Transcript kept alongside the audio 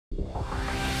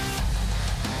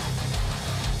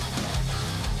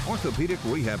Orthopedic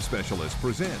Rehab Specialist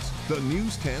presents the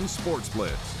News 10 Sports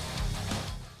Blitz.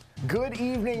 Good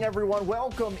evening, everyone.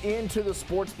 Welcome into the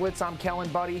Sports Blitz. I'm Kellan,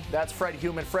 buddy. That's Fred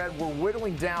Heumann. Fred, we're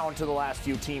whittling down to the last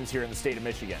few teams here in the state of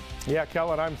Michigan. Yeah,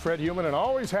 Kellan, I'm Fred Heumann, and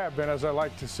always have been, as I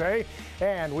like to say.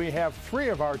 And we have three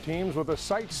of our teams with a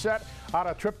sight set on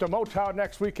a trip to Motown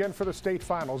next weekend for the state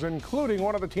finals, including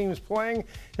one of the teams playing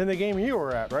in the game you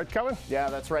were at, right, Kellan? Yeah,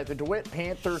 that's right. The DeWitt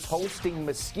Panthers hosting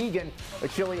Muskegon a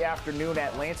chilly afternoon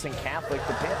at Lansing Catholic.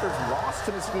 The Panthers lost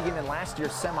to Muskegon in last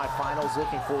year's semifinals,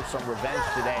 looking for some revenge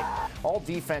today. All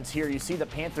defense here. You see the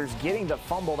Panthers getting the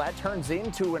fumble. That turns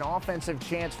into an offensive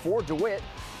chance for DeWitt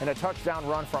and a touchdown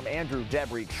run from Andrew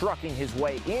Debry, trucking his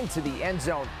way into the end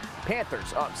zone.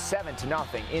 Panthers up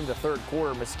 7-0 in the third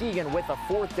quarter. Muskegon with a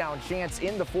fourth down chance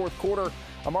in the fourth quarter.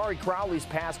 Amari Crowley's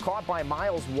pass caught by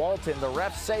Miles Walton. The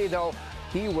refs say, though,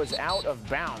 he was out of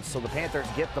bounds. So the Panthers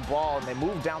get the ball and they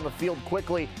move down the field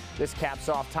quickly. This caps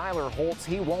off Tyler Holtz.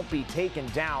 He won't be taken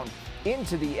down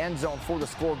into the end zone for the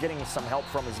score, getting some help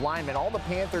from his lineman. All the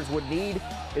Panthers would need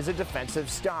is a defensive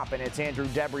stop, and it's Andrew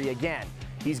Debry again.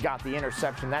 He's got the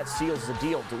interception. That seals the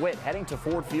deal. DeWitt heading to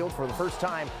Ford Field for the first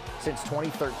time since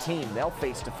 2013. They'll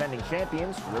face defending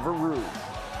champions River Rouge.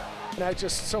 And I'm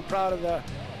just so proud of the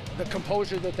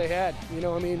composure that they had. You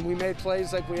know, I mean, we made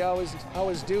plays like we always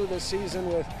do this season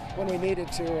when we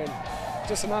needed to, and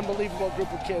just an unbelievable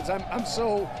group of kids. I'm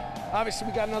so, obviously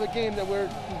we got another game that we're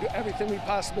do everything we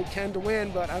possibly can to win,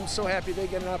 but I'm so happy they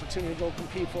get an opportunity to go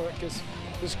compete for it because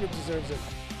this group deserves it.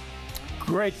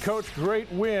 Great coach, great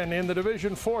win in the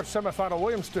Division IV semifinal.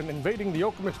 Williamston invading the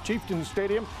Okemos Chieftains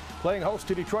Stadium, playing host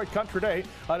to Detroit Country Day.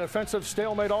 A defensive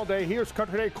stalemate all day. Here's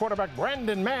Country Day quarterback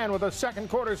Brandon Mann with a second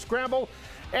quarter scramble,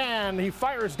 and he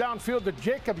fires downfield to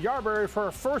Jacob Yarberry for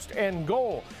a first and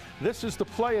goal. This is the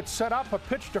play. It's set up. A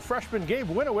pitch to freshman Gabe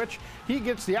Winowich. He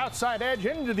gets the outside edge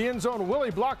into the end zone.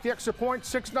 Willie blocked the extra point.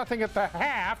 6-0 at the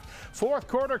half. Fourth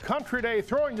quarter, Country Day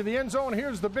throwing to the end zone.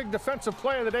 Here's the big defensive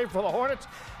play of the day for the Hornets.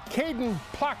 Caden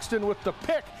Ploxton with the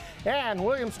pick. And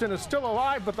Williamston is still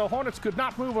alive, but the Hornets could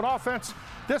not move on offense.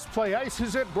 This play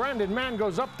ices it. Brandon Mann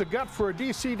goes up the gut for a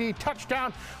DCD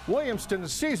touchdown.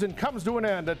 Williamston's season comes to an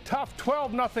end. A tough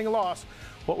 12-0 loss.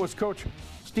 What was Coach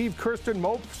Steve Kirsten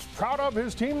most proud of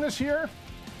his team this year?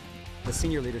 The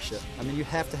senior leadership. I mean, you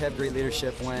have to have great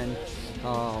leadership when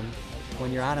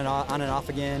you're on and off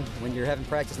again, when you're having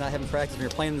practice, not having practice, when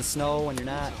you're playing in the snow, when you're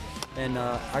not. And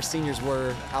our seniors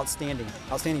were outstanding.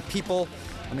 Outstanding people.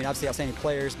 I mean, obviously outstanding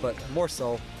players, but more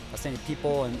so outstanding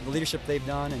people, and the leadership they've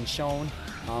done and shown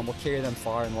will carry them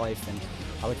far in life. And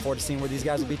I look forward to seeing where these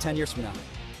guys will be 10 years from now.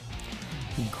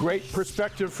 Great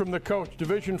perspective from the coach.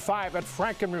 Division V at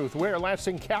Frankenmuth, where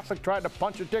Lansing Catholic tried to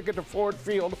punch a ticket to Ford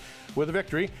Field with a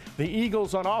victory. The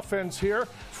Eagles on offense here.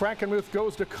 Frankenmuth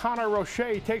goes to Connor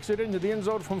Roche. He takes it into the end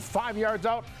zone from 5 yards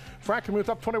out. Frankenmuth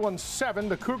up 21-7.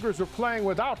 The Cougars are playing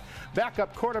without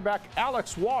backup quarterback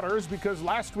Alex Waters because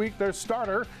last week their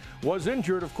starter was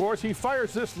injured, of course. He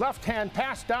fires this left-hand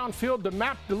pass downfield to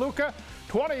Matt DeLuca.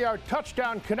 20-yard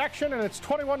touchdown connection, and it's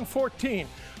 21-14.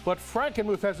 But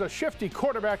Frankenmuth has a shifty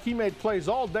quarterback. He made plays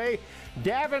all day.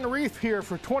 Davin Reith here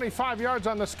for 25 yards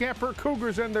on the scamper.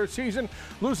 Cougars end their season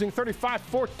losing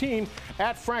 35-14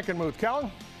 at Frankenmuth.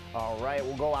 Kellan? All right,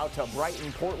 we'll go out to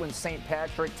Brighton, Portland St.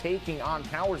 Patrick taking on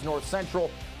Powers North Central.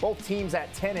 Both teams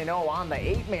at 10-0 on the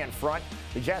 8-man front.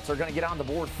 The Jets are going to get on the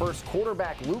board first.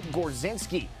 Quarterback Luke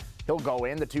Gorzinski. He'll go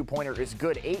in. The two-pointer is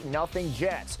good. 8-0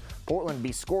 Jets. Portland be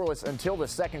scoreless until the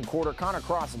second quarter. Connor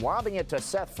Cross lobbing it to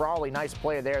Seth Frawley. Nice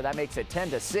play there. That makes it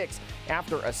 10-6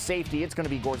 after a safety. It's going to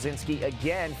be Gorzinski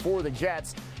again for the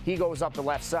Jets. He goes up the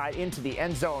left side into the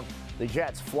end zone. The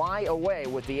Jets fly away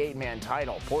with the 8-man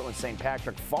title. Portland St.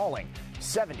 Patrick falling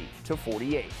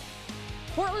 70-48.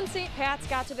 Portland St. Pat's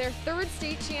got to their third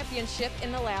state championship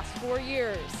in the last 4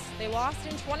 years. They lost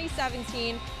in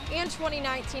 2017 and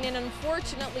 2019, and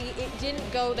unfortunately, it didn't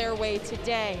go their way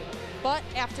today. But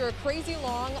after a crazy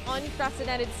long,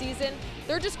 unprecedented season,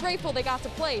 they're just grateful they got to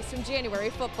play some January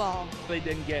football. They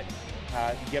didn't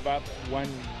give up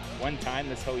one time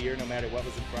this whole year, no matter what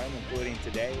was in front of them, including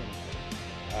today.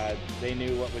 And they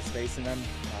knew what was facing them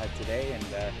today,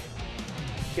 and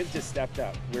kids just stepped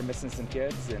up. We're missing some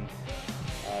kids, and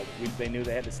they knew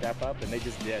they had to step up, and they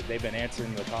just did. They've been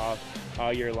answering the call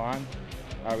all year long.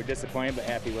 We're disappointed but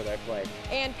happy with our play.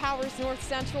 And Powers North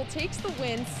Central takes the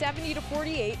win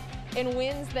 70-48 and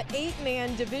wins the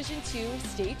 8-man Division II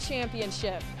state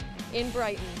championship. In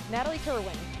Brighton, Natalie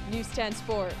Kerwin, News 10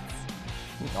 Sports.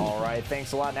 All right,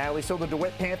 thanks a lot, Natalie. So the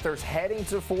DeWitt Panthers heading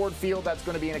to Ford Field. That's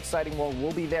going to be an exciting one.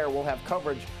 We'll be there. We'll have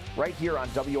coverage right here on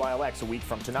WILX a week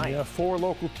from tonight. Yeah, 4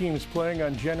 local teams playing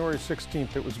on January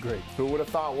 16th. It was great. Who would have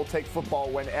thought? We'll take football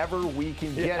whenever we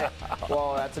can get it.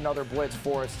 Well, that's another Blitz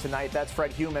for us tonight. That's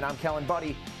Fred Heumann. I'm Kellan.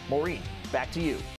 Buddy, Maureen, back to you.